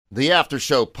The After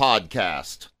Show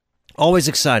podcast. Always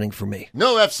exciting for me.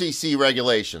 No FCC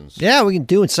regulations. Yeah, we can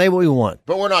do and say what we want.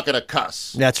 But we're not going to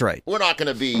cuss. That's right. We're not going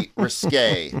to be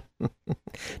risque.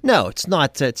 No, it's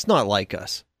not like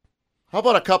us. How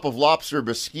about a cup of lobster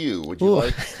biscuit? Would you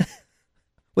like?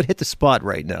 Would hit the spot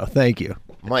right now. Thank you.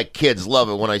 My kids love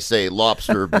it when I say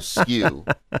lobster biscuit.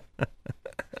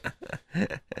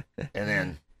 And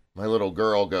then my little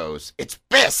girl goes, "It's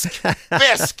bisque.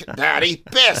 Bisque, Daddy,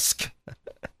 bisque."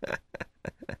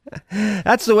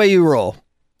 That's the way you roll.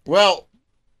 Well,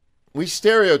 we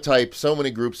stereotype so many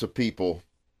groups of people.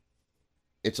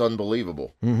 It's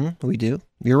unbelievable. Mm-hmm, we do.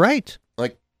 You're right.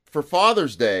 Like, for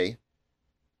Father's Day,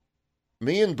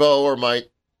 me and Bo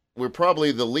we're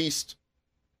probably the least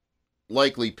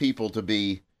likely people to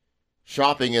be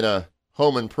shopping in a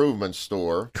home improvement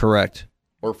store. Correct.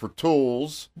 Or for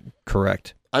tools.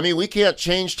 Correct. I mean, we can't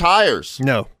change tires.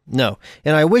 No.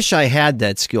 And I wish I had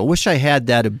that skill. Wish I had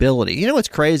that ability. You know what's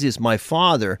crazy is my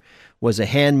father was a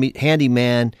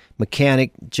handyman,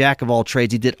 mechanic, jack of all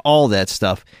trades. He did all that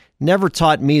stuff. Never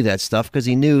taught me that stuff because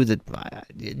he knew that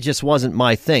it just wasn't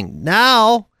my thing.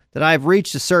 Now that I've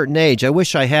reached a certain age, I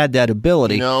wish I had that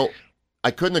ability. You know,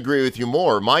 I couldn't agree with you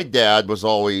more. My dad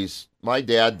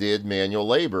did manual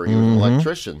labor. He was an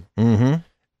electrician. Mm-hmm.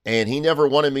 And he never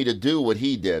wanted me to do what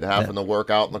he did, having to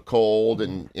work out in the cold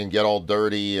and get all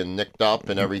dirty and nicked up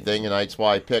and everything. And that's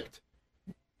why I picked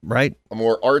a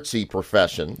more artsy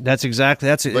profession. That's exactly.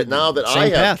 But now that I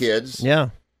have kids,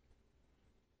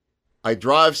 I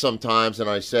drive sometimes and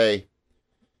I say,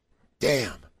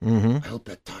 damn, I hope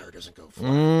that tire doesn't go flat.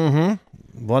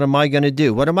 Mm-hmm. What am I going to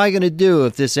do? What am I going to do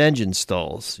if this engine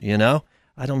stalls? You know,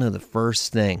 I don't know the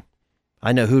first thing.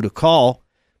 I know who to call,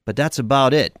 but that's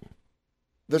about it.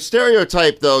 The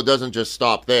stereotype, though, doesn't just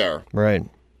stop there. Right.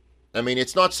 I mean,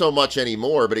 it's not so much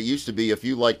anymore, but it used to be if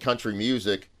you like country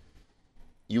music,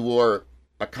 you wore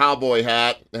a cowboy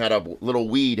hat and had a little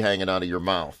weed hanging out of your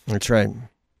mouth. That's right.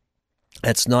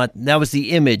 That was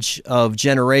the image of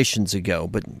generations ago,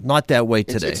 but not that way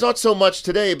today. It's not so much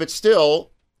today, but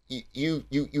still, you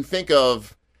think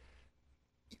of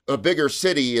a bigger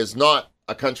city as not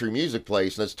a country music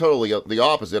place, and it's totally the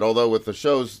opposite, although with the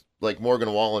shows like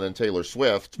Morgan Wallen and Taylor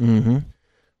Swift. Mm-hmm.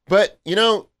 But, you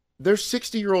know, there's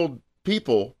 60-year-old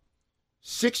people,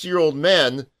 60-year-old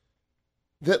men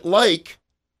that like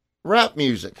rap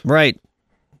music. Right.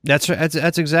 That's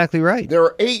exactly right. There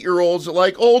are 8-year-olds that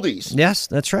like oldies. Yes,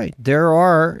 that's right. There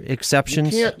are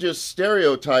exceptions. You can't just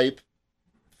stereotype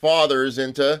fathers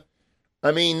into...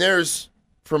 I mean,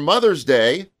 for Mother's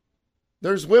Day,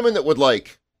 there's women that would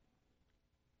like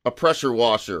a pressure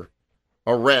washer,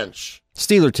 a wrench,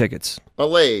 Steeler tickets, a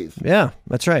lathe. Yeah,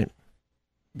 that's right.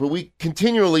 But we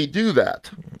continually do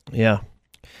that. Yeah,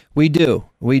 we do.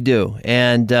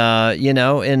 And,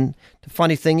 and the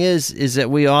funny thing is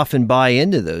that we often buy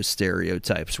into those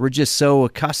stereotypes. We're just so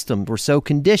accustomed, we're so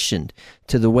conditioned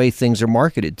to the way things are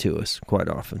marketed to us quite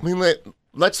often. I mean,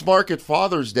 let's market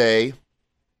Father's Day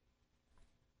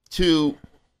to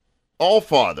all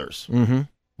fathers. Mm-hmm.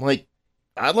 Like,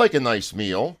 I'd like a nice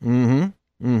meal.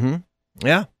 Mm-hmm. Mm-hmm.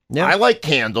 Yeah. I like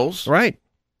candles. Right.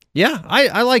 Yeah,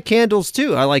 I like candles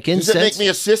too. I like incense. Does it make me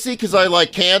a sissy because I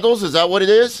like candles? Is that what it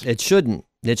is? It shouldn't.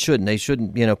 They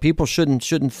shouldn't, people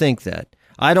shouldn't think that.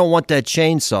 I don't want that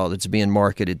chainsaw that's being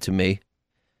marketed to me.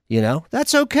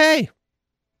 That's okay.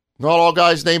 Not all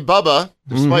guys named Bubba,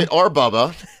 despite our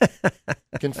Bubba,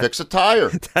 can fix a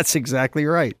tire. That's exactly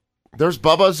right. There's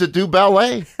Bubbas that do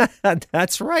ballet.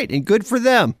 That's right. And good for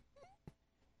them.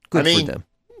 Good for them.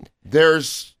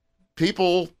 There's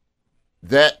people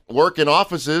that work in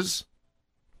offices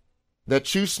that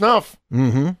chew snuff.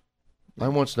 Mm-hmm. I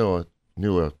once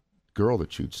knew a girl that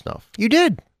chewed snuff. You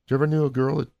did? Did you ever knew a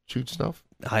girl that chewed snuff?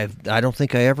 I don't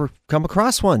think I ever come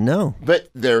across one, no. But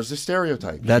there's a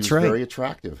stereotype. That's right. Very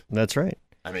attractive. That's right.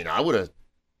 I mean, I would have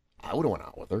went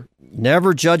out with her.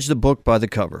 Never judge the book by the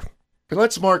cover. But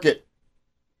let's market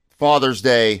Father's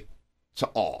Day to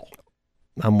all.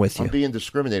 I'm with you. I'm being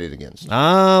discriminated against.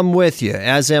 I'm with you,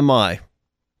 as am I.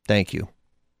 Thank you.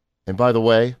 And by the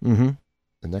way, the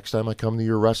next time I come to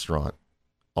your restaurant,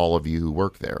 all of you who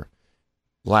work there,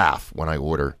 laugh when I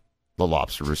order the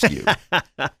lobster biscuit.